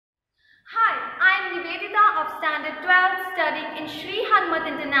studying in Sri Harmat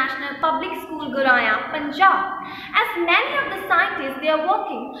International Public School, Guraya, Punjab. As many of the scientists, they are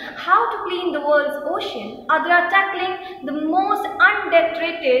working how to clean the world's ocean. Others are tackling the most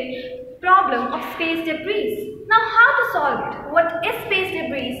underrated problem of space debris. Now, how to solve it? What is space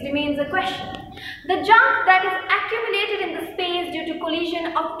debris remains a question. The junk that is accumulated in the space due to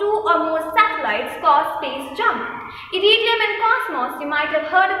collision of two or more satellites cause space junk. Iridium and Cosmos, you might have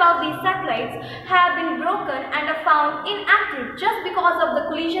heard about these satellites, have been broken and are found inactive just because of the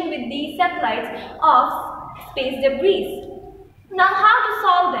collision with these satellites of space debris. Now, how to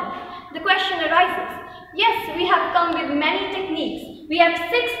solve them? The question arises. Yes, we have come with many techniques. We have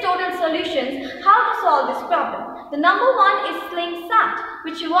 6 total solutions how to solve this problem. The number one is Slingshot,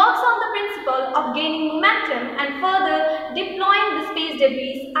 which works on the principle of gaining momentum and further deploying the space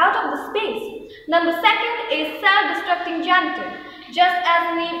debris out of the space. Number second is self-destructing janitor. Just as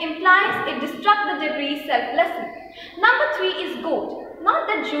the name implies, it destructs the debris selflessly. Number 3 is gold. Not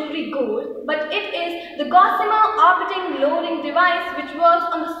the jewelry gold, but it is the Gossamer orbiting lowering device which works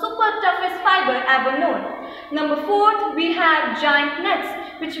on the super toughest fiber ever known. Number 4, we have giant nets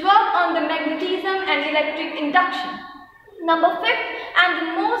which work on the magnetism and electric induction. Number 5th and the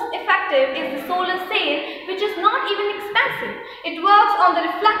most effective is the solar sail, which is not even expensive. It works on the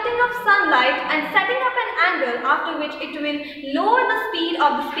reflecting of sunlight and setting up an angle after which it will lower the speed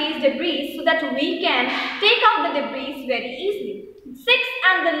of the space debris so that we can take out the debris very easily. 6th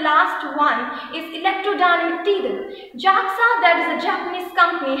and the last one is Electromagnetic. JAXA, that is a Japanese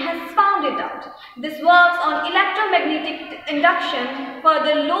company, has found it out. This works on electromagnetic induction,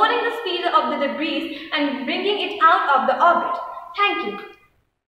 further lowering the speed of the debris and bringing it out of the orbit. Thank you.